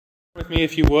With me,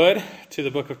 if you would, to the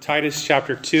book of Titus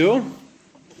chapter 2.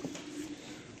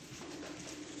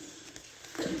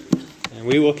 And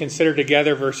we will consider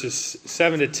together verses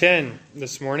 7 to 10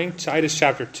 this morning. Titus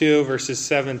chapter 2, verses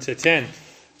 7 to 10.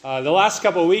 The last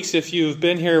couple of weeks, if you've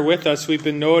been here with us, we've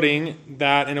been noting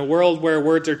that in a world where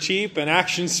words are cheap and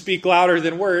actions speak louder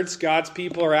than words, God's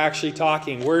people are actually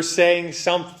talking. We're saying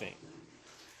something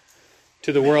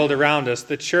to the world around us.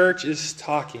 The church is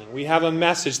talking. We have a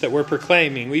message that we're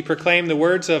proclaiming. We proclaim the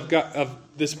words of God, of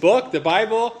this book, the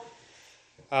Bible.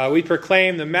 We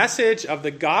proclaim the message of the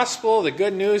gospel, the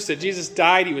good news that Jesus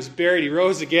died, He was buried, He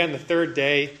rose again the third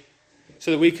day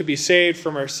so that we could be saved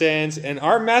from our sins. And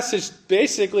our message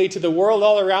basically to the world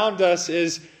all around us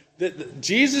is that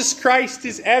Jesus Christ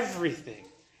is everything.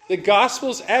 The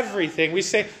gospel's everything. We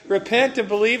say, repent and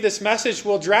believe. This message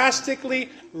will drastically,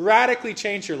 radically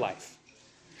change your life.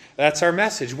 That's our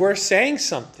message. We're saying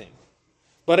something.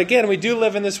 But again, we do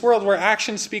live in this world where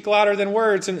actions speak louder than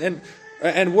words,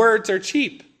 and words are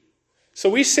cheap. So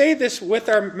we say this with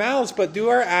our mouths, but do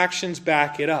our actions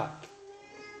back it up?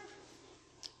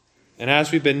 And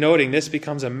as we've been noting, this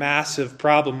becomes a massive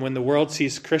problem when the world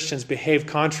sees Christians behave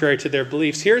contrary to their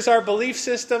beliefs. Here's our belief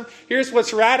system. Here's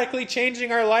what's radically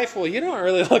changing our life. Well, you don't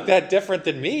really look that different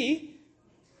than me.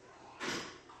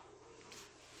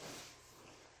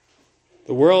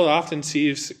 The world often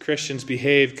sees Christians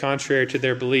behave contrary to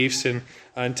their beliefs. And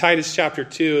in Titus chapter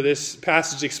 2, this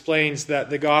passage explains that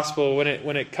the gospel, when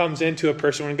it comes into a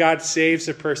person, when God saves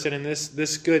a person, and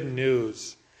this good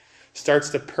news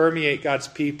starts to permeate God's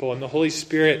people, and the Holy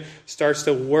Spirit starts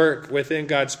to work within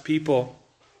God's people,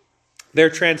 they're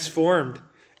transformed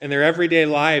in their everyday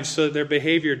lives so that their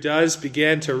behavior does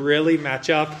begin to really match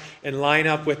up and line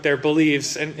up with their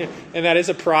beliefs. And that is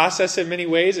a process in many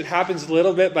ways. It happens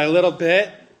little bit by little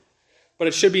bit, but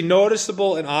it should be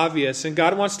noticeable and obvious. And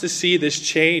God wants to see this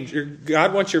change.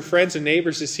 God wants your friends and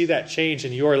neighbors to see that change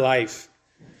in your life.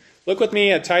 Look with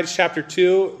me at Titus chapter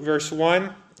 2, verse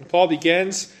 1. Paul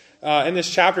begins in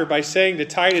this chapter by saying to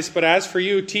Titus, "But as for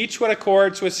you, teach what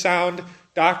accords with sound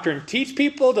doctrine." Teach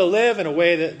people to live in a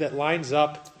way that lines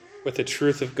up with the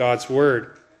truth of God's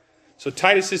word. So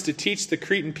Titus is to teach the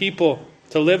Cretan people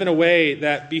to live in a way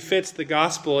that befits the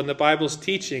gospel and the Bible's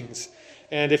teachings.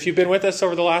 And if you've been with us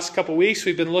over the last couple weeks,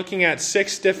 we've been looking at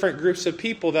 6 different groups of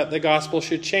people that the gospel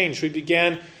should change. We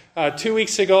began 2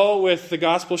 weeks ago with the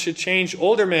gospel should change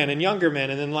older men and younger men,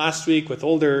 and then last week with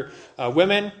older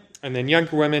women and then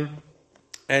younger women.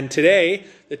 And today,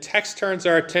 the text turns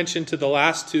our attention to the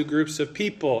last 2 groups of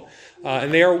people,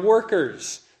 and they are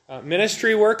workers.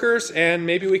 Ministry workers, and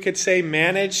maybe we could say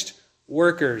managed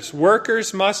workers.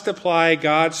 Workers must apply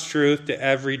God's truth to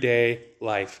everyday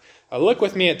life. Look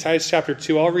with me at Titus chapter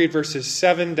 2. I'll read verses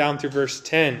 7 down through verse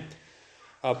 10.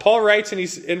 Paul writes, and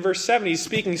in verse 7, he's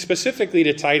speaking specifically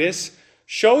to Titus,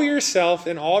 "Show yourself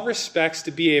in all respects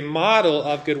to be a model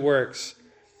of good works.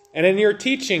 And in your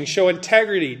teaching, show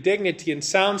integrity, dignity, and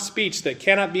sound speech that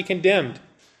cannot be condemned,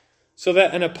 so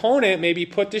that an opponent may be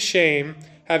put to shame,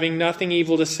 having nothing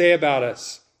evil to say about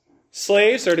us.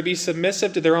 Slaves are to be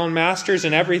submissive to their own masters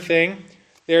in everything.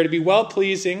 They are to be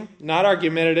well-pleasing, not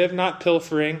argumentative, not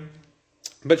pilfering,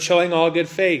 but showing all good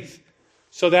faith,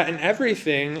 so that in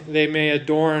everything they may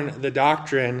adorn the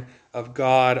doctrine of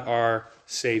God our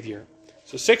Savior."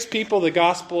 So 6 people the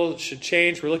gospel should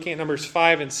change. We're looking at numbers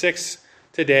 5 and 6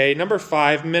 today. Number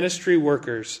 5, ministry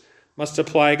workers must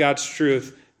apply God's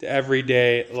truth to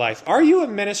everyday life. Are you a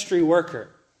ministry worker?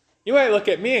 You might look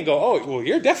at me and go, "Oh, well,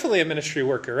 you're definitely a ministry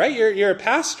worker, right? You're a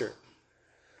pastor."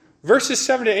 Verses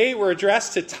 7 to 8 were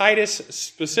addressed to Titus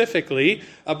specifically.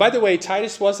 By the way,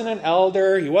 Titus wasn't an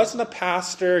elder. He wasn't a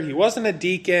pastor. He wasn't a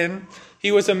deacon.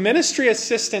 He was a ministry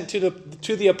assistant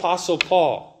to the Apostle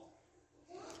Paul.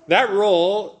 That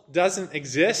role doesn't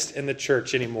exist in the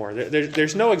church anymore.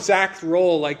 There's no exact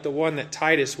role like the one that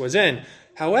Titus was in.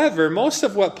 However, most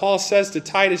of what Paul says to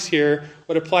Titus here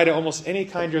would apply to almost any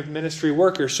kind of ministry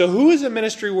worker. So who is a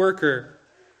ministry worker?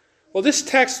 Well, this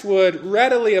text would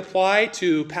readily apply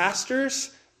to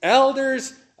pastors,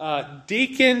 elders,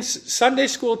 deacons, Sunday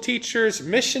school teachers,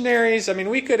 missionaries. I mean,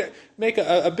 we could make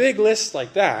a big list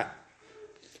like that.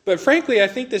 But frankly, I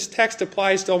think this text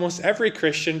applies to almost every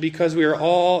Christian because we are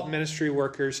all ministry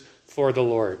workers for the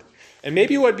Lord. And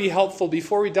maybe what would be helpful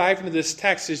before we dive into this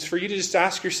text is for you to just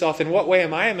ask yourself, in what way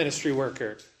am I a ministry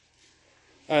worker?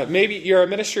 Maybe you're a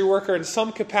ministry worker in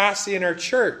some capacity in our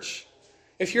church.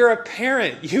 If you're a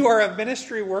parent, you are a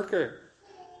ministry worker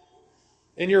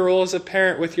in your role as a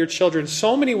parent with your children.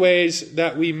 So many ways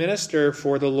that we minister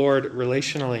for the Lord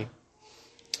relationally.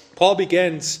 Paul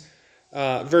begins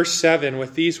verse 7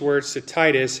 with these words to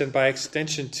Titus, and by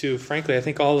extension to, frankly, I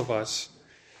think all of us.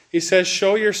 He says,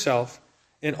 show yourself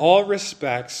in all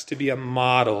respects to be a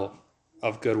model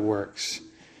of good works.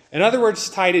 In other words,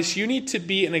 Titus, you need to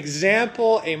be an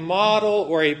example, a model,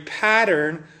 or a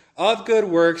pattern of good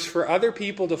works for other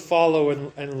people to follow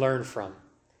and learn from.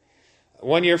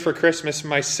 One year for Christmas,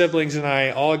 my siblings and I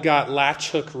all got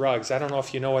latch hook rugs. I don't know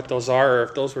if you know what those are or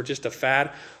if those were just a fad.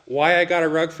 Why I got a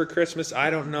rug for Christmas, I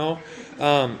don't know.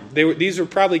 These were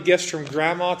probably gifts from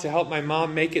Grandma to help my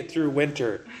mom make it through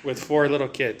winter with 4 little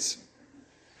kids.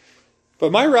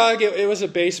 But my rug, it was a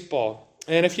baseball.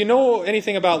 And if you know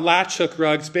anything about latch hook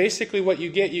rugs, basically what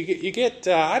you get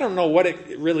I don't know what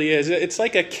it really is. It's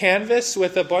like a canvas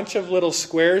with a bunch of little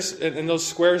squares, and those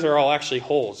squares are all actually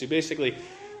holes. You basically...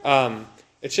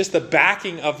 it's just the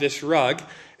backing of this rug.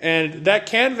 And that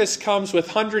canvas comes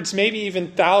with hundreds, maybe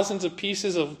even thousands of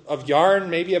pieces of yarn,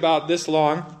 maybe about this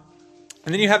long.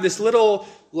 And then you have this little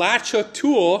latch hook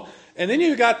tool. And then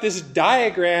you've got this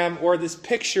diagram or this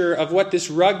picture of what this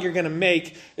rug you're going to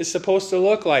make is supposed to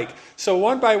look like. So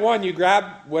one by one, you grab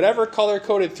whatever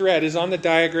color-coded thread is on the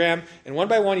diagram, and one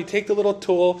by one, you take the little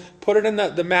tool, put it in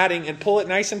the matting, and pull it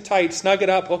nice and tight, snug it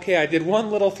up. Okay, I did one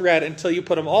little thread until you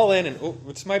put them all in, and oh,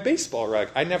 it's my baseball rug.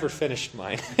 I never finished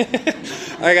mine.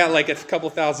 I got like a couple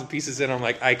thousand pieces in. I'm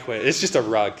like, I quit. It's just a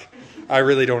rug. I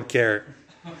really don't care.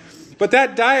 But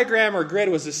that diagram or grid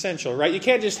was essential, right? You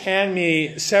can't just hand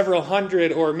me several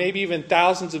hundred or maybe even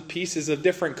thousands of pieces of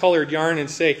different colored yarn and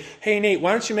say, hey, Nate,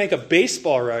 why don't you make a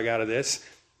baseball rug out of this?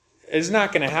 It's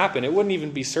not going to happen. It wouldn't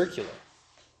even be circular.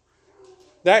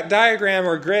 That diagram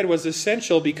or grid was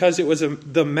essential because it was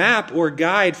the map or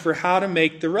guide for how to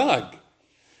make the rug.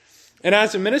 And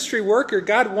as a ministry worker,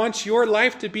 God wants your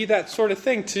life to be that sort of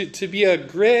thing, to be a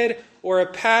grid or a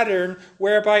pattern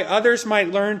whereby others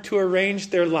might learn to arrange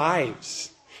their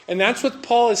lives. And that's what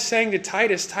Paul is saying to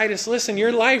Titus. Titus, listen,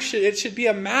 your life should be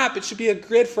a map. It should be a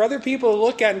grid for other people to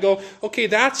look at and go, okay,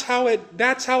 that's how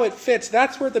it fits.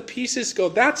 That's where the pieces go.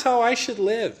 That's how I should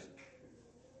live.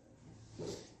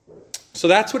 So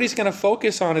that's what he's going to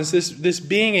focus on, is this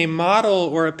being a model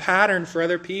or a pattern for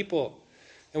other people.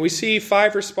 And we see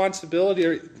 5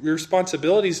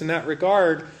 responsibilities in that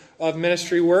regard of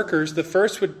ministry workers. The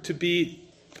first would to be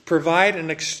provide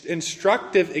an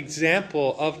instructive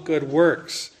example of good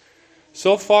works.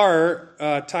 So far,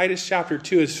 Titus chapter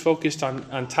 2 is focused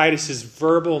on Titus's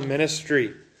verbal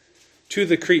ministry to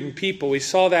the Cretan people. We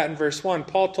saw that in verse 1.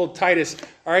 Paul told Titus,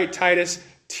 all right, Titus,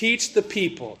 teach the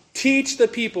people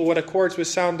what accords with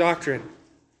sound doctrine.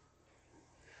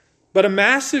 But a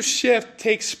massive shift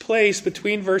takes place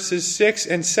between verses 6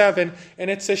 and 7, and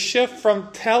it's a shift from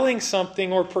telling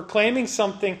something or proclaiming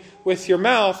something with your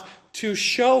mouth to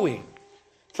showing,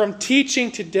 from teaching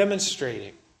to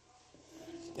demonstrating.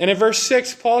 And in verse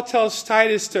 6, Paul tells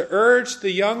Titus to urge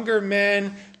the younger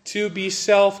men to be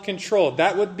self-controlled.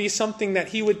 That would be something that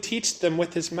he would teach them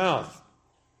with his mouth.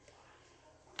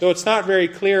 Though it's not very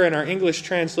clear in our English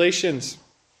translations,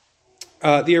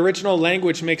 the original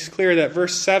language makes clear that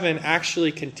verse 7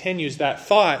 actually continues that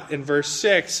thought in verse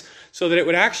 6, so that it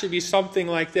would actually be something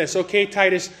like this. Okay,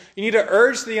 Titus, you need to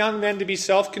urge the young men to be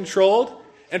self-controlled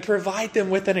and provide them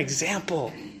with an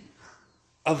example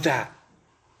of that.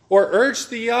 Or urge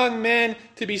the young men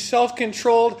to be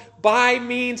self-controlled by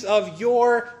means of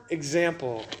your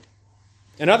example.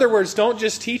 In other words, don't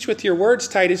just teach with your words,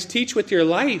 Titus, teach with your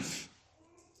life.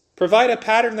 Provide a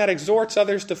pattern that exhorts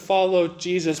others to follow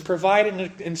Jesus. Provide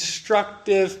an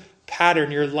instructive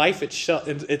pattern. Your life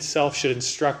itself should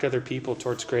instruct other people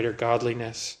towards greater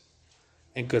godliness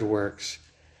and good works.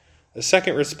 The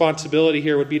second responsibility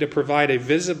here would be to provide a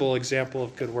visible example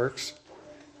of good works.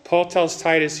 Paul tells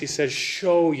Titus, he says,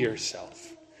 show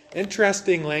yourself.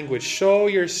 Interesting language. Show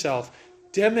yourself.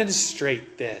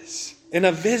 Demonstrate this in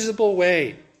a visible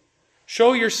way.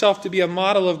 Show yourself to be a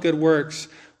model of good works.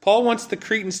 Paul wants the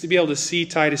Cretans to be able to see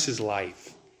Titus's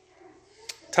life.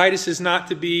 Titus is not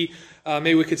to be,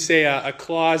 maybe we could say, a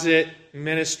closet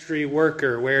ministry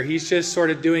worker where he's just sort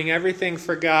of doing everything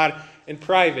for God in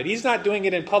private. He's not doing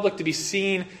it in public to be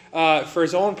seen for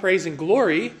his own praise and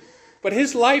glory, but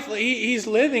his life, he's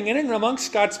living in and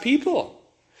amongst God's people.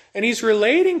 And he's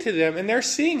relating to them, and they're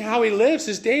seeing how he lives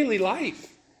his daily life.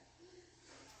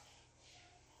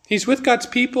 He's with God's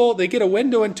people. They get a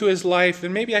window into his life.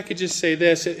 And maybe I could just say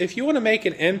this. If you want to make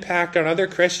an impact on other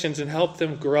Christians and help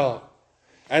them grow,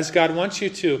 as God wants you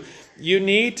to, you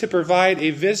need to provide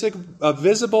a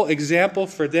visible example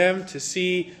for them to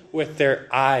see with their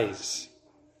eyes.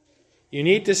 You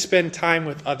need to spend time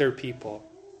with other people.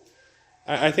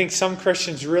 I think some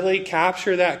Christians really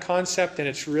capture that concept, and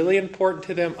it's really important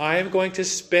to them. I am going to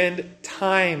spend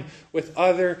time with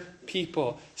other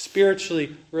people,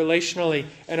 spiritually, relationally,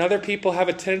 and other people have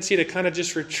a tendency to kind of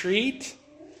just retreat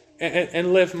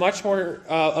and live much more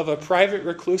of a private,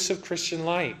 reclusive Christian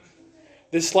life.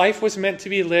 This life was meant to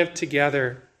be lived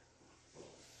together.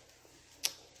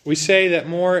 We say that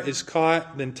more is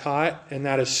caught than taught, and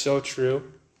that is so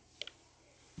true.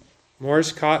 More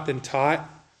is caught than taught.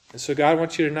 And so God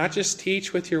wants you to not just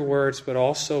teach with your words, but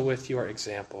also with your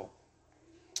example.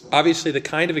 Obviously, the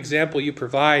kind of example you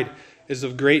provide is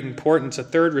of great importance. A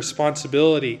third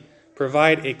responsibility,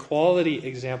 provide a quality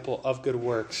example of good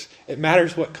works. It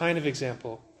matters what kind of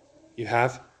example you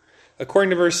have.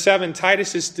 According to verse 7,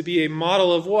 Titus is to be a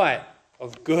model of what?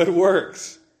 Of good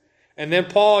works. And then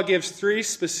Paul gives 3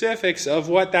 specifics of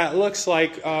what that looks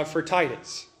like for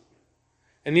Titus.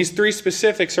 And these 3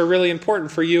 specifics are really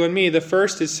important for you and me. The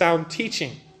first is sound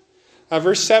teaching.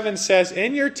 Verse 7 says,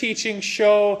 in your teaching,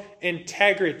 show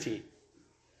integrity.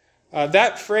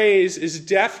 That phrase is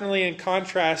definitely in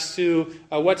contrast to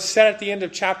what's said at the end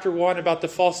of chapter 1 about the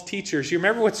false teachers. You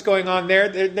remember what's going on there?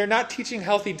 They're not teaching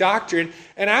healthy doctrine.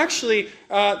 And actually,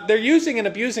 they're using and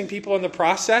abusing people in the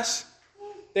process.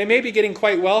 They may be getting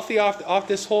quite wealthy off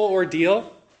this whole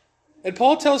ordeal. And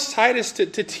Paul tells Titus to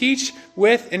teach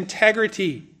with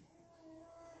integrity.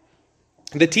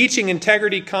 The teaching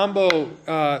integrity combo,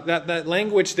 that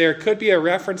language there could be a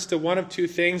reference to one of 2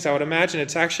 things. I would imagine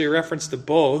it's actually a reference to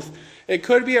both. It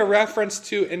could be a reference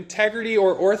to integrity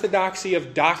or orthodoxy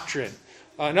of doctrine.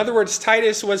 In other words,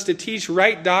 Titus was to teach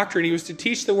right doctrine. He was to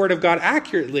teach the Word of God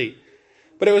accurately.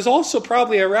 But it was also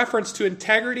probably a reference to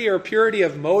integrity or purity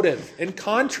of motive, in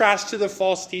contrast to the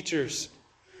false teachers,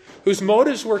 whose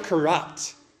motives were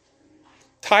corrupt.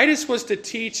 Titus was to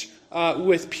teach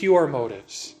with pure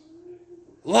motives.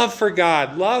 Love for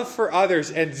God, love for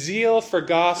others, and zeal for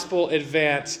gospel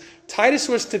advance. Titus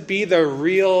was to be the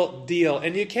real deal,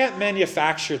 and you can't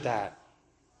manufacture that.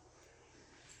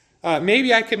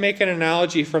 Maybe I could make an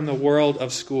analogy from the world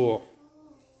of school.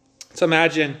 So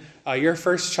imagine your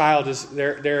first child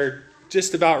they're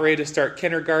just about ready to start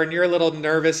kindergarten. You're a little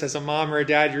nervous as a mom or a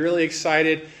dad. You're really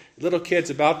excited. Little kid's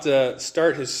about to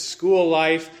start his school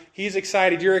life. He's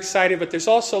excited, you're excited, but there's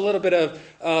also a little bit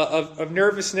of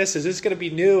nervousness. Is this going to be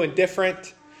new and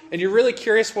different? And you're really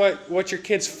curious what your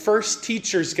kid's first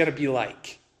teacher is going to be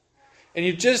like. And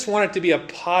you just want it to be a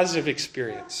positive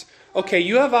experience. Okay,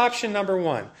 you have option number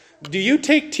 1. Do you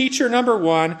take teacher number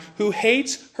 1 who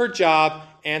hates her job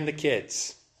and the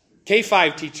kids?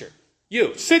 K-5 teacher.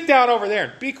 You, sit down over there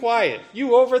and be quiet.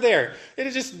 You over there. It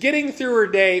is just getting through her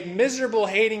day, miserable,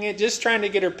 hating it, just trying to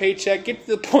get her paycheck, get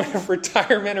to the point of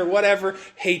retirement or whatever,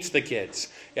 hates the kids.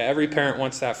 Yeah, every parent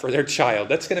wants that for their child.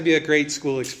 That's going to be a great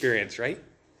school experience, right?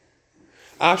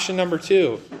 Option number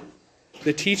 2,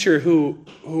 the teacher who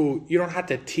you don't have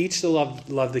to teach to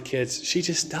love the kids. She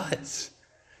just does.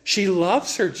 She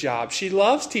loves her job. She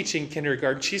loves teaching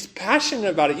kindergarten. She's passionate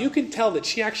about it. You can tell that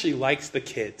she actually likes the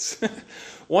kids.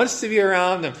 Wants to be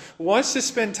around them, wants to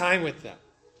spend time with them.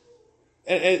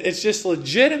 It's just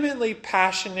legitimately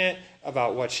passionate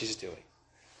about what she's doing.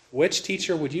 Which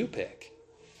teacher would you pick?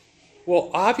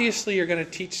 Well, obviously you're going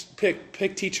to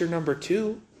pick teacher number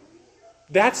 2.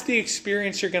 That's the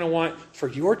experience you're going to want for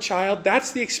your child.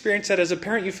 That's the experience that as a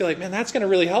parent you feel like, man, that's going to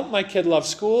really help my kid love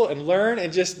school and learn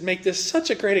and just make this such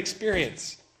a great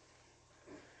experience.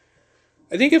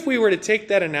 I think if we were to take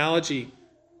that analogy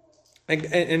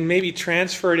and maybe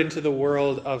transfer it into the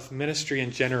world of ministry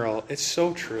in general, it's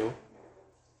so true.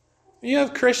 You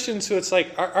have Christians who it's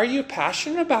like, are you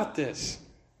passionate about this?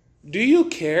 Do you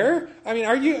care? I mean,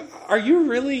 are you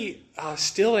really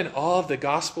still in awe of the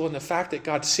gospel and the fact that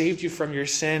God saved you from your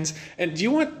sins? And do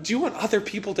you want other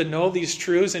people to know these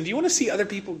truths? And do you want to see other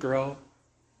people grow?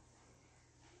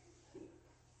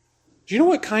 Do you know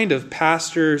what kind of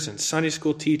pastors and Sunday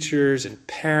school teachers and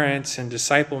parents and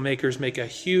disciple makers make a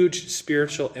huge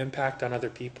spiritual impact on other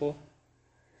people?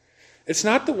 It's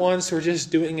not the ones who are just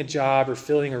doing a job or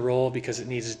filling a role because it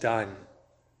needs done.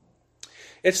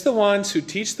 It's the ones who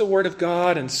teach the Word of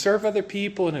God and serve other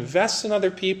people and invest in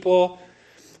other people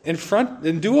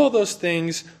and do all those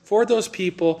things for those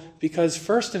people because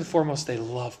first and foremost they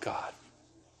love God.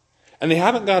 And they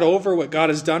haven't got over what God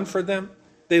has done for them.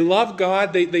 They love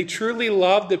God. They truly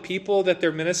love the people that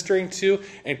they're ministering to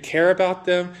and care about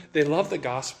them. They love the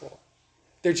gospel.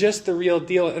 They're just the real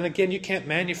deal. And again, you can't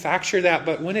manufacture that,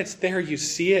 but when it's there, you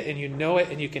see it and you know it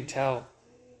and you can tell.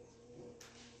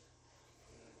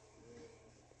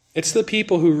 It's the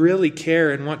people who really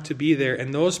care and want to be there,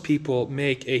 and those people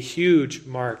make a huge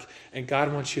mark, and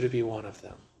God wants you to be one of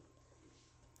them.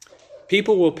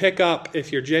 People will pick up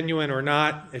if you're genuine or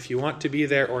not, if you want to be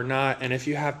there or not, and if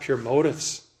you have pure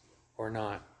motives or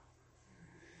not.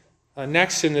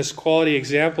 Next, in this quality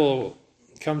example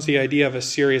comes the idea of a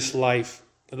serious life.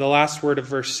 The last word of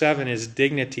verse 7 is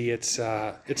dignity. It's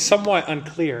somewhat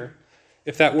unclear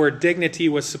if that word dignity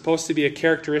was supposed to be a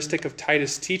characteristic of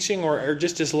Titus' teaching or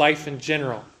just his life in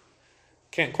general.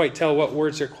 Can't quite tell what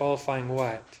words are qualifying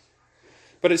what.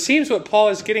 But it seems what Paul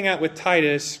is getting at with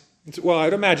Titus, well,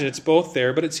 I'd imagine it's both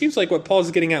there, but it seems like what Paul is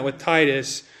getting at with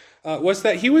Titus was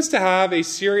that he was to have a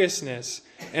seriousness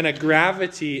and a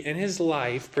gravity in his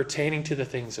life pertaining to the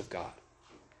things of God.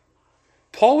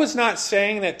 Paul was not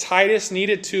saying that Titus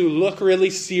needed to look really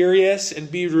serious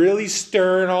and be really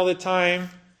stern all the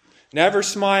time. Never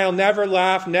smile, never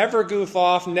laugh, never goof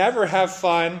off, never have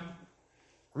fun.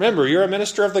 Remember, you're a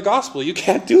minister of the gospel. You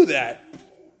can't do that.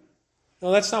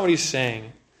 No, that's not what he's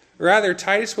saying. Rather,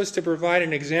 Titus was to provide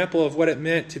an example of what it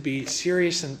meant to be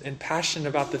serious and passionate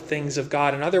about the things of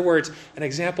God. In other words, an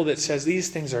example that says, these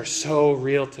things are so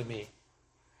real to me.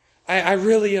 I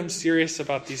really am serious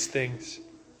about these things.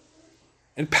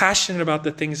 And passionate about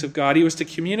the things of God. He was to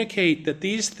communicate that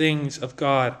these things of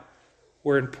God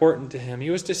were important to him.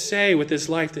 He was to say with his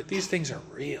life that these things are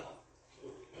real.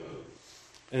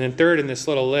 And then third in this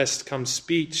little list comes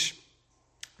speech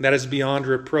that is beyond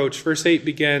reproach. Verse 8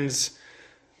 begins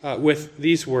with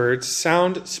these words,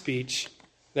 sound speech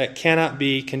that cannot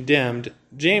be condemned.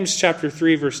 James chapter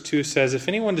 3 verse 2 says, if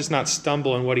anyone does not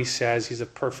stumble in what he says, he's a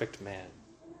perfect man.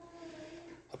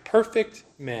 A perfect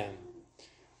man.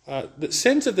 The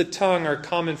sins of the tongue are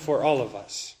common for all of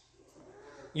us.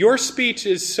 Your speech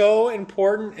is so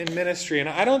important in ministry. And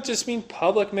I don't just mean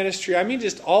public ministry. I mean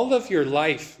just all of your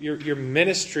life, your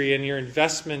ministry and your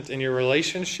investment and your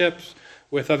relationships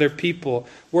with other people.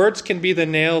 Words can be the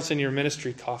nails in your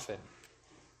ministry coffin.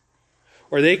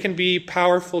 Or they can be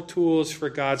powerful tools for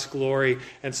God's glory.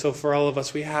 And so for all of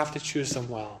us, we have to choose them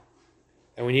well.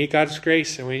 And we need God's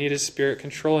grace and we need His Spirit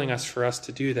controlling us for us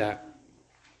to do that.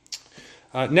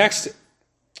 Next,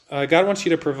 God wants you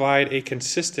to provide a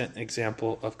consistent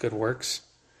example of good works.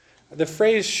 The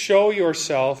phrase show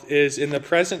yourself is in the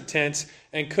present tense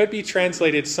and could be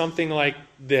translated something like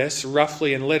this,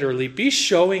 roughly and literally. Be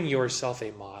showing yourself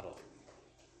a model.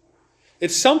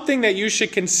 It's something that you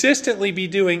should consistently be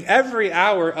doing every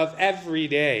hour of every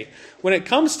day. When it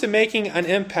comes to making an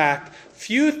impact,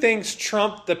 few things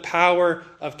trump the power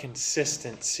of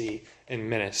consistency in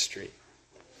ministry.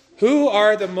 Who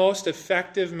are the most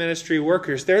effective ministry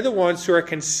workers? They're the ones who are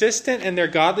consistent in their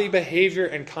godly behavior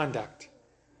and conduct.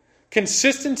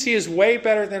 Consistency is way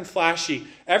better than flashy.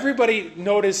 Everybody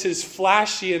notices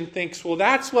flashy and thinks, well,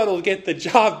 that's what'll get the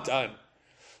job done.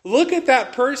 Look at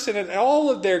that person and all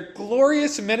of their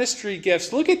glorious ministry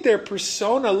gifts. Look at their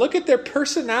persona. Look at their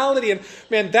personality. And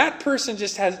man, that person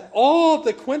just has all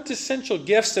the quintessential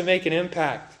gifts to make an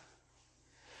impact.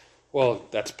 Well,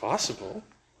 that's possible.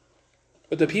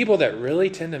 But the people that really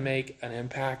tend to make an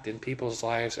impact in people's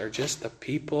lives are just the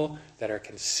people that are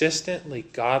consistently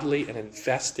godly and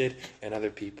invested in other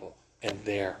people and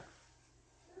there.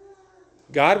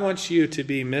 God wants you to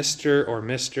be Mr. or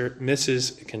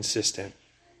Mrs. Consistent.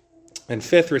 And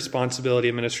fifth responsibility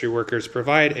of ministry workers,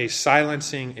 provide a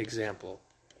silencing example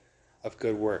of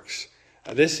good works.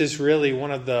 This is really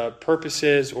one of the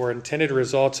purposes or intended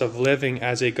results of living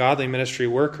as a godly ministry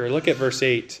worker. Look at verse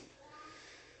 8.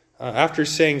 After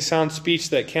saying sound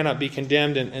speech that cannot be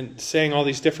condemned and saying all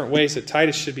these different ways that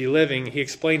Titus should be living, he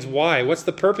explains why. What's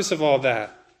the purpose of all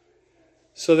that?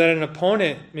 So that an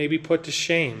opponent may be put to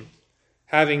shame,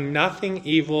 having nothing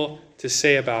evil to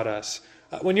say about us.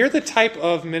 When you're the type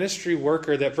of ministry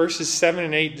worker that verses 7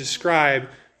 and 8 describe,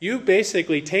 you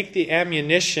basically take the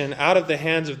ammunition out of the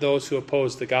hands of those who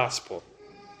oppose the gospel.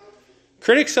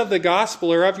 Critics of the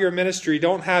gospel or of your ministry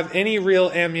don't have any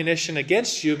real ammunition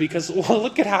against you because, well,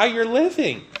 look at how you're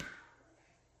living.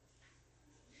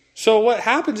 So what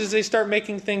happens is they start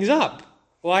making things up.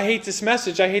 Well, I hate this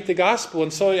message. I hate the gospel.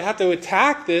 And so you have to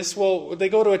attack this. Well, when they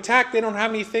go to attack, they don't have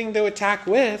anything to attack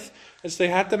with. And so they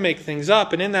have to make things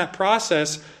up. And in that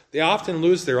process, they often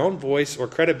lose their own voice or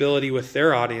credibility with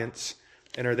their audience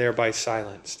and are thereby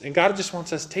silenced. And God just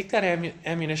wants us to take that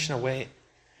ammunition away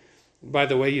by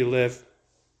the way you live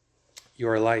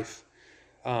your life.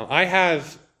 I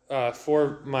have,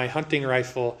 for my hunting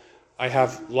rifle, I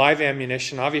have live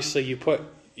ammunition. Obviously, you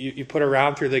put a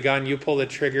round through the gun, you pull the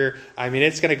trigger. I mean,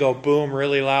 it's going to go boom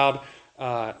really loud.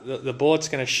 The bullet's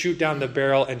going to shoot down the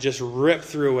barrel and just rip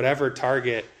through whatever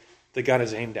target the gun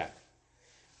is aimed at.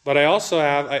 But I also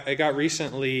have, I got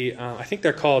recently, I think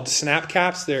they're called snap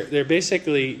caps. They're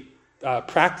basically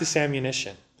practice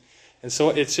ammunition. And so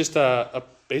it's just a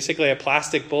basically a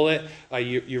plastic bullet.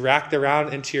 You rack the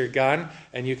round into your gun,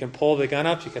 and you can pull the gun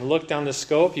up. You can look down the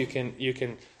scope. You can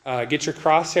get your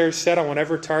crosshairs set on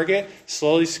whatever target,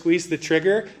 slowly squeeze the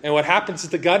trigger, and what happens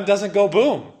is the gun doesn't go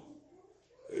boom.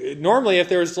 Normally, if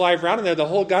there was live round in there, the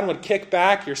whole gun would kick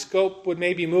back. Your scope would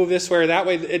maybe move this way or that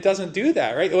way. It doesn't do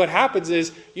that, right? What happens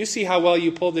is you see how well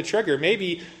you pulled the trigger.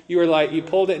 Maybe you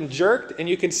pulled it and jerked, and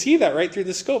you can see that right through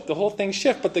the scope. The whole thing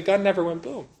shifted, but the gun never went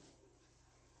boom.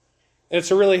 And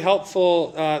it's a really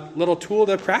helpful little tool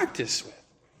to practice with.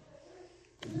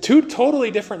 Two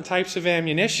totally different types of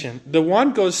ammunition. The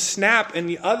one goes snap, and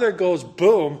the other goes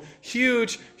boom.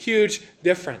 Huge, huge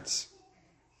difference.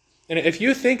 And if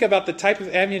you think about the type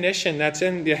of ammunition that's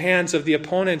in the hands of the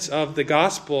opponents of the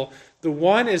gospel, the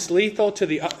one is lethal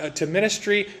to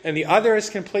ministry, and the other is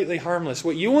completely harmless.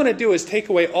 What you want to do is take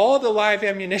away all the live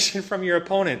ammunition from your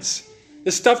opponents,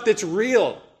 the stuff that's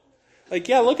real. Like,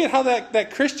 yeah, look at how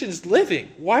that Christian's living.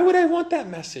 Why would I want that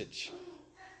message?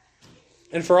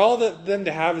 And for all them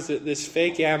to have is this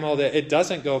fake ammo that it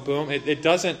doesn't go boom, it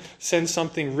doesn't send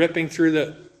something ripping through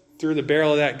the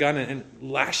barrel of that gun and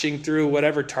lashing through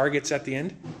whatever target's at the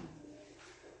end.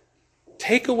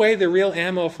 Take away the real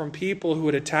ammo from people who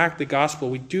would attack the gospel.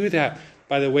 We do that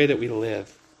by the way that we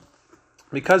live.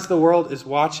 Because the world is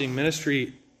watching,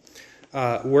 ministry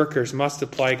workers must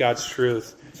apply God's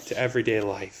truth to everyday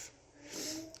life.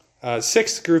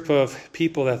 Sixth group of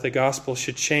people that the gospel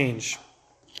should change.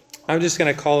 I'm just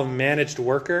going to call them managed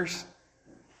workers.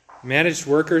 Managed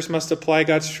workers must apply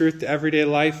God's truth to everyday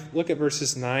life. Look at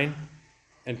verses 9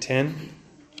 and 10.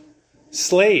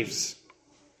 Slaves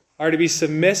are to be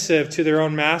submissive to their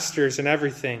own masters in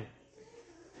everything.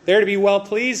 They're to be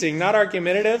well-pleasing, not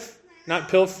argumentative, not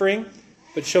pilfering,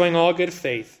 but showing all good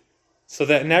faith, so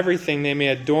that in everything they may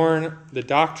adorn the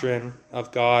doctrine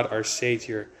of God our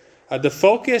Savior. The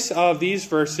focus of these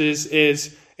verses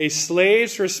is a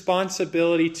slave's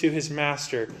responsibility to his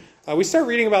master. We start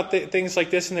reading about things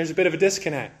like this, and there's a bit of a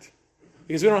disconnect,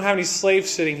 because we don't have any slaves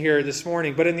sitting here this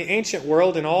morning. But in the ancient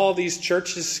world, in all these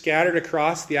churches scattered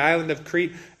across the island of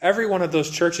Crete, every one of those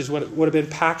churches would have been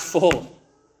packed full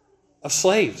of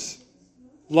slaves.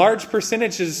 Large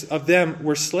percentages of them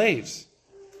were slaves.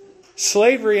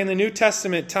 Slavery in the New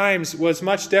Testament times was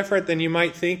much different than you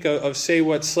might think of say,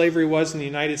 what slavery was in the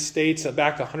United States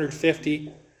back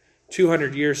 150,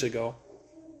 200 years ago.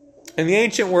 In the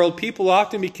ancient world, people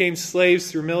often became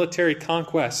slaves through military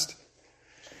conquest.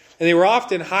 And they were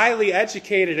often highly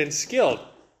educated and skilled.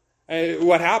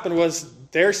 What happened was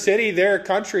their city, their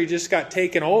country just got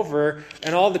taken over,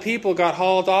 and all the people got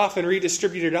hauled off and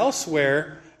redistributed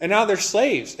elsewhere, and now they're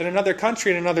slaves in another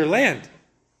country, in another land.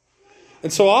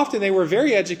 And so often they were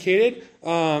very educated,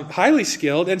 highly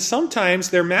skilled, and sometimes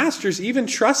their masters even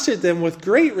trusted them with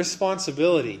great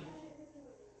responsibility.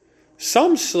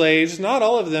 Some slaves, not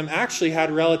all of them, actually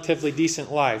had relatively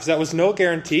decent lives. That was no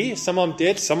guarantee. Some of them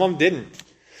did, some of them didn't.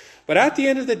 But at the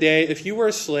end of the day, if you were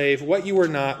a slave, what you were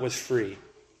not was free.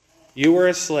 You were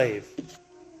a slave.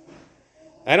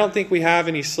 I don't think we have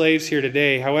any slaves here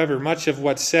today. However, much of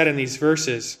what's said in these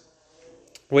verses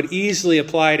would easily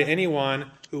apply to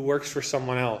anyone who works for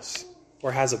someone else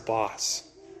or has a boss.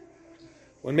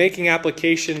 When making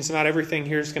applications, not everything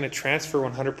here is going to transfer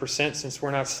 100% since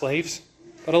we're not slaves.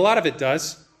 But a lot of it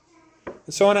does.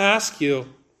 And so I want to ask you,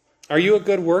 are you a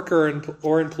good worker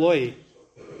or employee?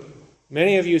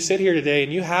 Many of you sit here today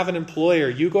and you have an employer.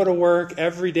 You go to work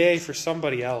every day for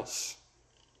somebody else.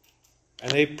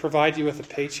 And they provide you with a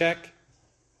paycheck.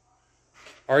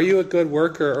 Are you a good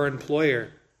worker or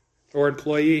employer or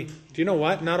employee? Do you know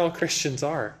what? Not all Christians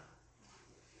are.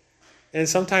 And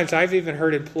sometimes I've even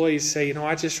heard employees say,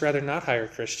 I'd just rather not hire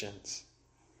Christians.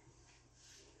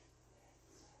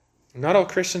 Not all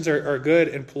Christians are good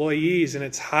employees, and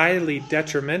it's highly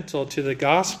detrimental to the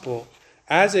gospel.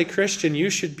 As a Christian, you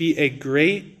should be a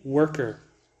great worker.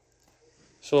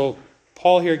 So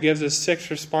Paul here gives us 6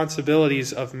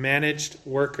 responsibilities of managed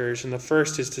workers, and the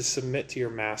first is to submit to your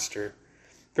master.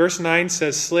 Verse 9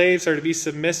 says, slaves are to be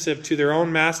submissive to their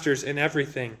own masters in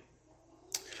everything.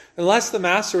 Unless the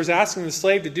master was asking the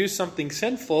slave to do something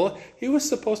sinful, he was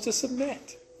supposed to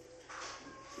submit.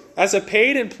 As a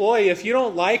paid employee, if you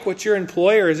don't like what your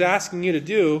employer is asking you to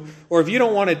do, or if you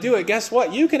don't want to do it, guess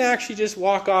what? You can actually just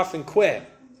walk off and quit.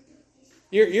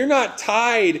 You're not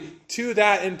tied to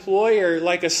that employer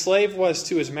like a slave was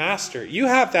to his master. You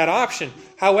have that option.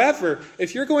 However,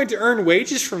 if you're going to earn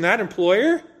wages from that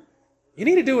employer, you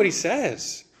need to do what he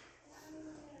says.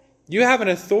 You have an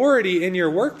authority in your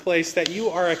workplace that you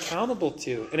are accountable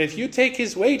to. And if you take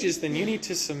his wages, then you need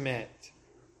to submit.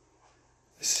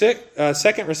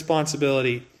 Second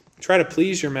responsibility, try to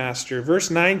please your master.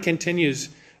 Verse 9 continues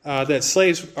that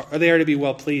slaves they are to be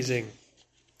well-pleasing.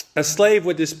 A slave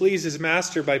would displease his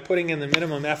master by putting in the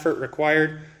minimum effort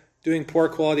required, doing poor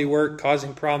quality work,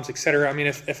 causing problems, etc. I mean,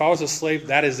 if I was a slave,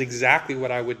 that is exactly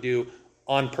what I would do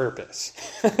on purpose.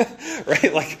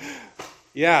 Right? Like,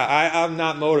 yeah, I'm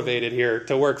not motivated here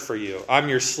to work for you. I'm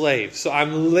your slave. So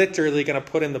I'm literally going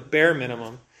to put in the bare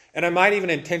minimum. And I might even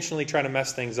intentionally try to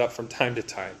mess things up from time to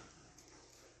time.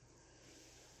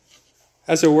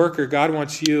 As a worker, God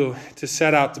wants you to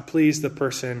set out to please the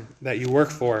person that you work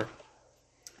for.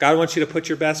 God wants you to put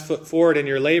your best foot forward in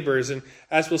your labors. And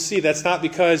as we'll see, that's not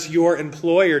because your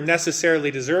employer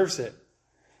necessarily deserves it.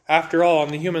 After all, on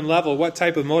the human level, what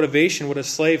type of motivation would a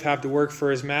slave have to work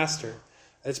for his master?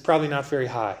 It's probably not very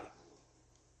high.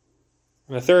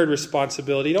 And the third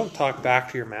responsibility, don't talk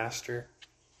back to your master.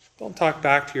 Don't talk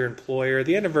back to your employer.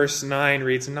 The end of verse 9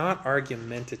 reads, not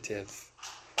argumentative.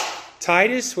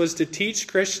 Titus was to teach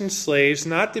Christian slaves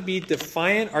not to be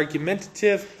defiant,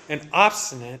 argumentative, and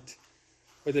obstinate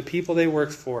with the people they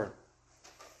worked for.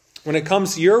 When it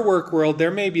comes to your work world,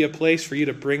 there may be a place for you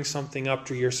to bring something up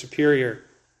to your superior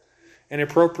and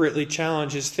appropriately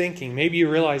challenge his thinking. Maybe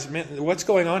you realize, man, what's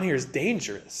going on here is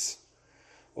dangerous.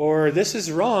 Or this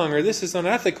is wrong, or this is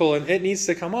unethical, and it needs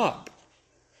to come up.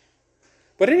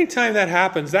 But anytime that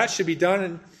happens, that should be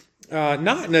done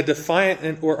not in a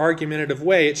defiant or argumentative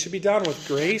way. It should be done with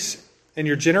grace, and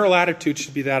your general attitude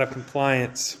should be that of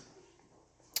compliance.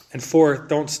 And fourth,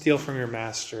 don't steal from your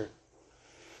master.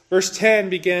 Verse 10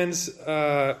 begins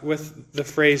with the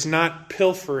phrase, not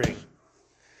pilfering.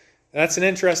 That's an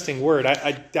interesting word.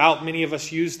 I doubt many of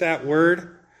us use that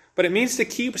word, but it means to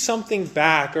keep something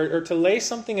back or to lay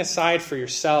something aside for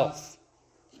yourself.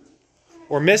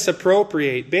 Or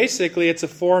misappropriate. Basically, it's a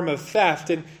form of theft.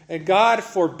 And God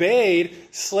forbade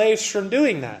slaves from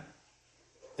doing that.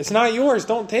 It's not yours.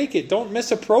 Don't take it. Don't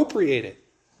misappropriate it.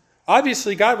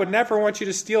 Obviously, God would never want you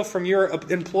to steal from your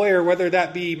employer, whether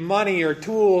that be money or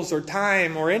tools or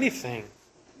time or anything.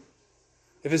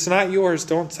 If it's not yours,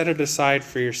 don't set it aside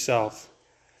for yourself.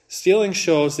 Stealing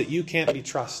shows that you can't be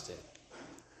trusted.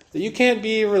 That you can't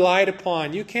be relied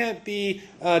upon. You can't be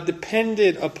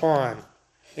depended upon.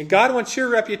 And God wants your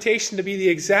reputation to be the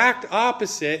exact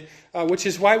opposite, which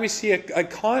is why we see a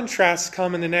contrast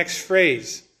come in the next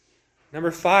phrase.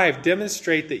 Number 5,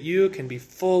 demonstrate that you can be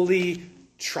fully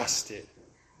trusted.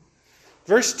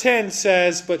 Verse 10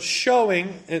 says, but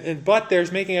showing, and but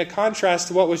there's making a contrast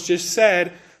to what was just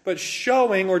said, but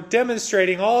showing or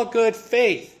demonstrating all good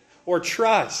faith or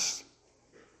trust.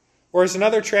 Or as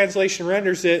another translation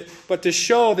renders it, but to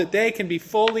show that they can be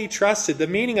fully trusted. The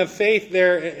meaning of faith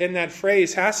there in that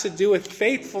phrase has to do with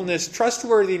faithfulness,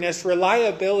 trustworthiness,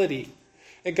 reliability.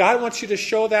 And God wants you to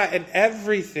show that in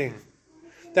everything.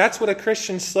 That's what a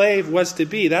Christian slave was to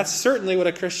be. That's certainly what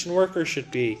a Christian worker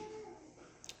should be.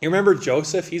 You remember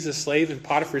Joseph? He's a slave in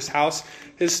Potiphar's house.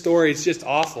 His story is just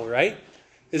awful, right?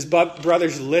 His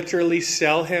brothers literally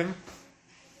sell him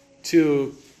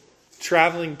to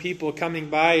traveling people coming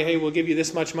by. Hey, we'll give you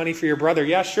this much money for your brother.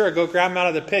 Yeah, sure, go grab him out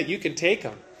of the pit. You can take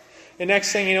him. And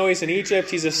next thing you know, he's in Egypt.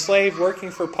 He's a slave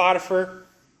working for Potiphar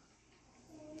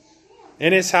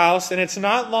in his house. And it's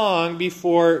not long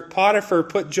before Potiphar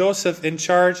put Joseph in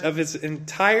charge of his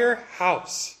entire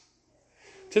house.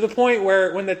 To the point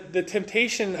where when the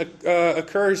temptation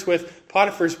occurs with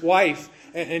Potiphar's wife,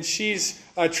 and she's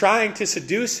trying to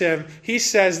seduce him, he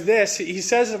says this. He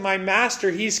says of my master,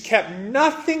 he's kept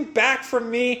nothing back from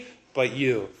me but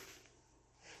you.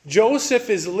 Joseph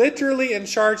is literally in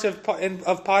charge of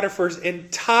Potiphar's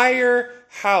entire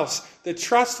house. The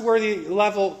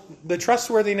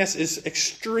trustworthiness is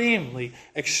extremely,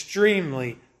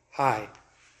 extremely high.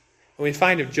 And we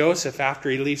find of Joseph after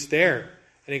he leaves there,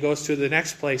 and he goes to the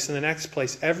next place and the next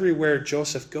place. Everywhere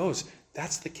Joseph goes,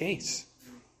 that's the case.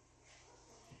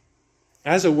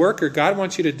 As a worker, God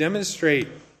wants you to demonstrate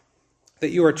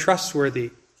that you are trustworthy,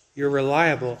 you're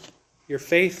reliable, you're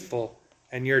faithful,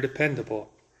 and you're dependable.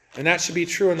 And that should be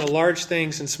true in the large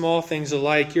things and small things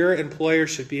alike. Your employer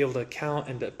should be able to count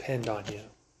and depend on you.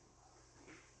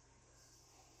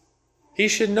 He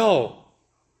should know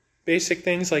basic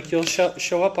things like you'll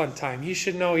show up on time. He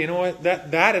should know, you know what,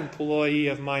 that employee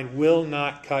of mine will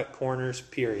not cut corners,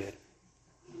 period.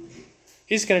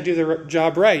 He's going to do the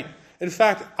job right. In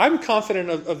fact, I'm confident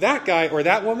of that guy or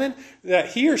that woman that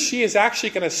he or she is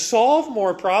actually going to solve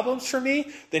more problems for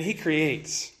me than he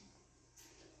creates.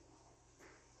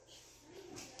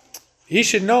 He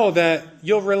should know that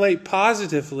you'll relate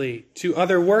positively to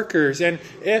other workers. And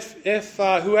if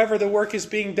whoever the work is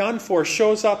being done for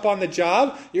shows up on the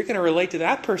job, you're going to relate to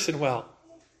that person well.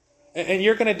 And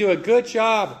you're going to do a good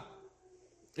job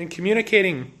in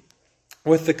communicating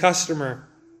with the customer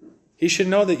He should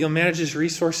know that you'll manage his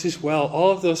resources well.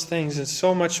 All of those things and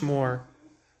so much more.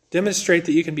 Demonstrate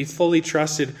that you can be fully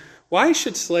trusted. Why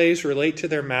should slaves relate to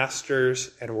their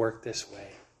masters and work this way?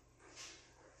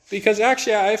 Because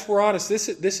actually, if we're honest,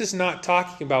 this is not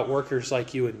talking about workers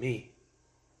like you and me,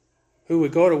 who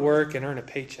would go to work and earn a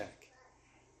paycheck.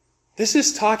 This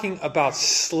is talking about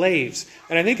slaves.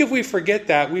 And I think if we forget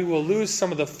that, we will lose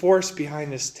some of the force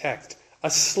behind this text.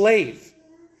 A slave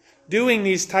doing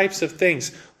these types of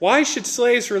things. Why should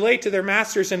slaves relate to their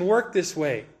masters and work this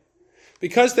way?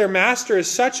 Because their master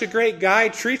is such a great guy,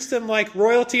 treats them like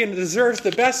royalty, and deserves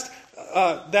the best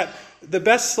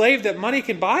slave that money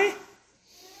can buy?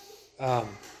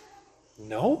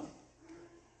 No.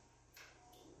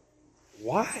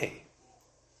 Why?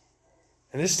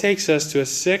 And this takes us to a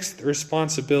sixth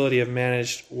responsibility of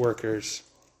managed workers.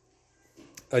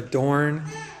 Adorn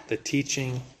the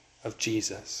teaching of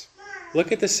Jesus.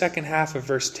 Look at the second half of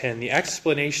verse 10. The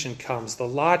explanation comes. The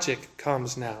logic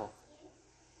comes now.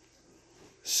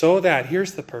 So that,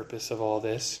 here's the purpose of all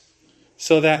this,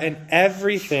 so that in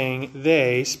everything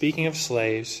they, speaking of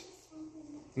slaves,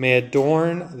 may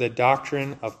adorn the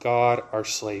doctrine of God our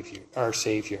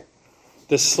Savior.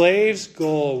 The slave's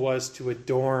goal was to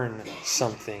adorn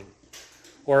something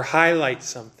or highlight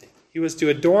something. He was to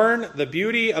adorn the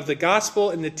beauty of the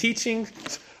gospel and the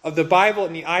teachings of the Bible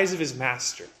in the eyes of his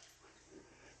master.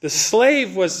 The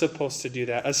slave was supposed to do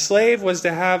that. A slave was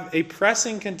to have a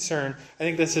pressing concern. I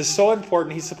think this is so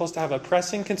important. He's supposed to have a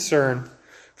pressing concern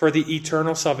for the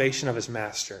eternal salvation of his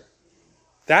master.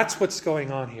 That's what's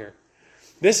going on here.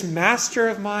 This master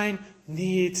of mine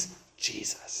needs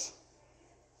Jesus.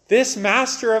 This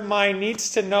master of mine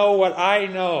needs to know what I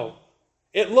know.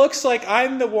 It looks like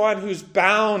I'm the one who's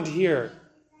bound here,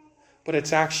 but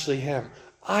it's actually him.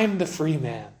 I'm the free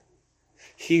man.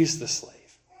 He's the slave.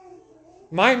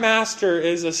 My master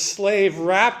is a slave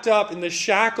wrapped up in the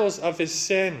shackles of his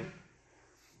sin,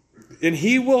 and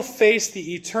he will face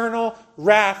the eternal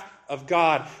wrath of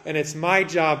God. And it's my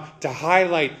job to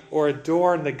highlight or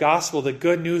adorn the gospel, the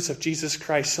good news of Jesus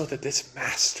Christ, so that this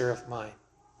master of mine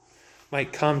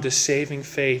might come to saving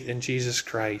faith in Jesus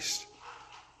Christ.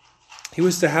 He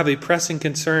was to have a pressing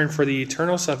concern for the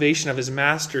eternal salvation of his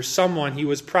master, someone he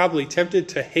was probably tempted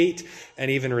to hate and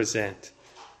even resent.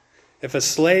 If a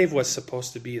slave was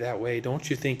supposed to be that way, don't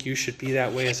you think you should be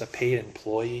that way as a paid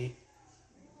employee?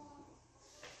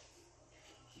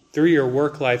 Through your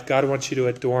work life, God wants you to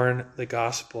adorn the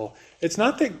gospel. It's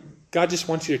not that God just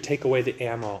wants you to take away the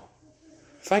ammo.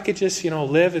 If I could just,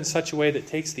 live in such a way that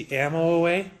takes the ammo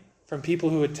away from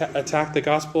people who attack the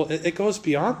gospel, it goes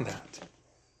beyond that.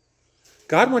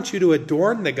 God wants you to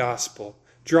adorn the gospel,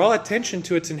 draw attention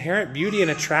to its inherent beauty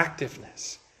and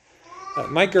attractiveness.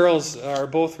 My girls are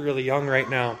both really young right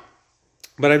now,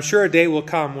 but I'm sure a day will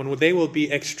come when they will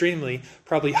be extremely,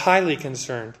 probably highly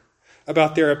concerned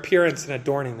about their appearance and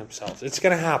adorning themselves. It's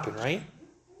going to happen, right?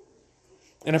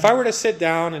 And if I were to sit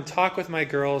down and talk with my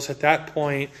girls at that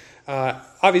point,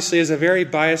 obviously as a very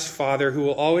biased father who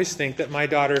will always think that my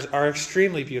daughters are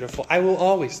extremely beautiful, I will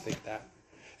always think that.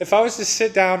 If I was to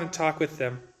sit down and talk with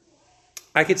them,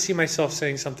 I could see myself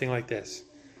saying something like this.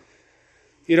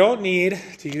 You don't need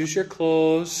to use your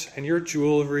clothes and your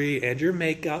jewelry and your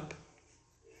makeup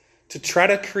to try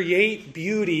to create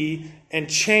beauty and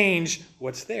change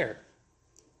what's there.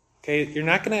 Okay, you're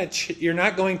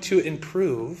not going to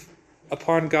improve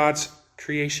upon God's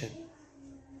creation.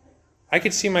 I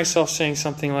could see myself saying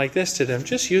something like this to them.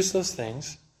 Just use those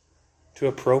things to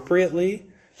appropriately,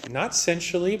 not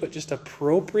sensually, but just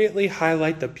appropriately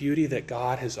highlight the beauty that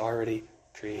God has already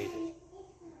created.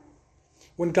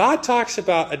 When God talks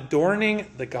about adorning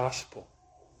the gospel,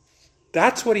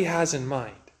 that's what he has in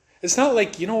mind. It's not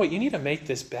like, you need to make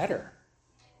this better.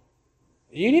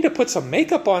 You need to put some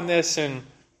makeup on this and,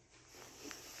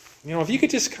 if you could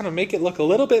just kind of make it look a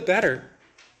little bit better.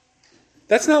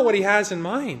 That's not what he has in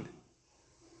mind.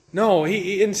 No,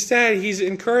 instead, he's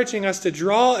encouraging us to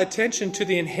draw attention to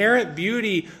the inherent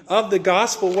beauty of the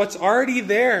gospel, what's already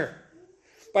there.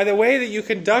 By the way that you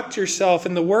conduct yourself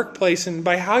in the workplace and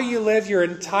by how you live your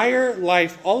entire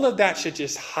life, all of that should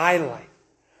just highlight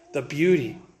the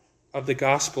beauty of the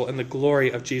gospel and the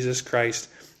glory of Jesus Christ.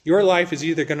 Your life is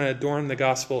either going to adorn the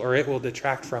gospel or it will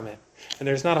detract from it. And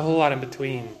there's not a whole lot in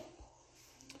between.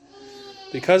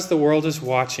 Because the world is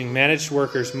watching, managed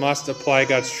workers must apply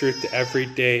God's truth to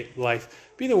everyday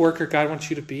life. Be the worker God wants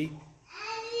you to be.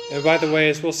 And by the way,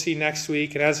 as we'll see next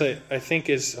week, and as I think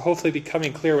is hopefully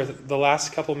becoming clear with the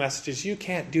last couple messages, you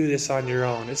can't do this on your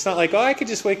own. It's not like, I could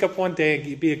just wake up one day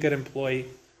and be a good employee.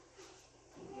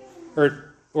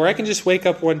 Or I can just wake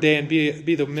up one day and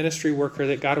be the ministry worker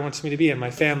that God wants me to be in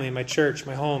my family, in my church,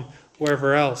 my home.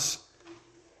 wherever else.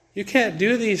 You can't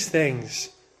do these things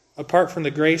apart from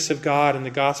the grace of God and the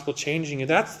gospel changing you.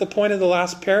 That's the point of the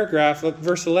last paragraph of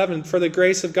verse 11. For the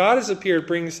grace of God has appeared,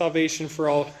 bringing salvation for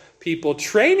all people,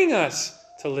 training us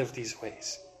to live these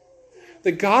ways.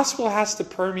 The gospel has to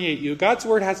permeate you. God's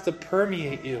word has to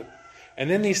permeate you. And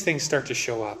then these things start to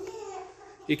show up.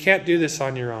 You can't do this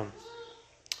on your own.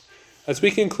 As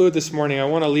we conclude this morning, I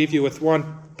want to leave you with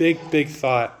one big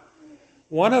thought.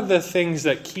 One of the things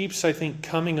that keeps, I think,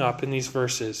 coming up in these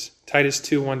verses, Titus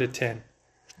 2, 1-10,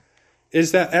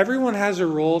 is that everyone has a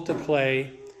role to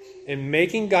play in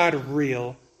making God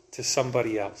real to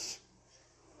somebody else.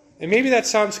 And maybe that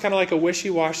sounds kind of like a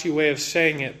wishy-washy way of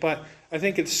saying it, but I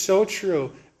think it's so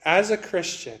true. As a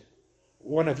Christian,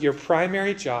 one of your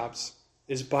primary jobs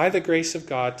is, by the grace of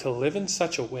God, to live in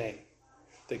such a way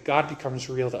that God becomes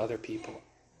real to other people.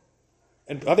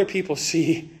 And other people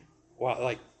see, wow,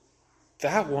 like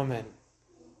that woman,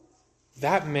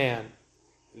 that man,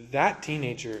 that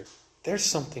teenager, there's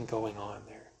something going on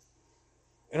there.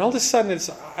 And all of a sudden,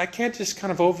 I can't just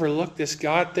kind of overlook this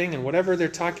God thing and whatever they're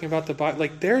talking about the Bible.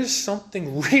 Like, there's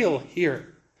something real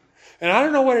here. And I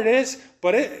don't know what it is,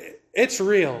 but it's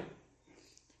real.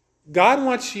 God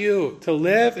wants you to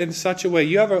live in such a way.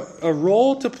 You have a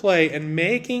role to play in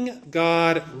making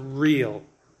God real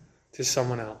to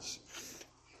someone else.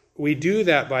 We do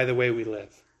that by the way we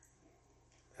live.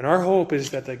 And our hope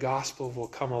is that the gospel will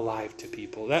come alive to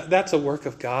people. That's a work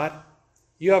of God.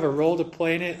 You have a role to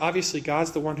play in it. Obviously,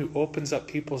 God's the one who opens up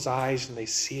people's eyes and they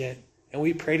see it. And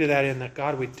we pray to that end, that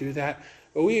God would do that.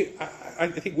 But I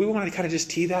think we want to kind of just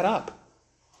tee that up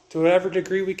to whatever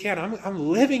degree we can. I'm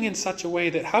living in such a way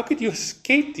that how could you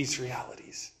escape these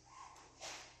realities?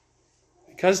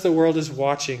 Because the world is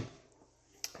watching,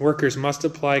 workers must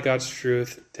apply God's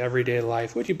truth to everyday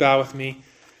life. Would you bow with me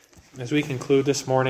as we conclude this morning?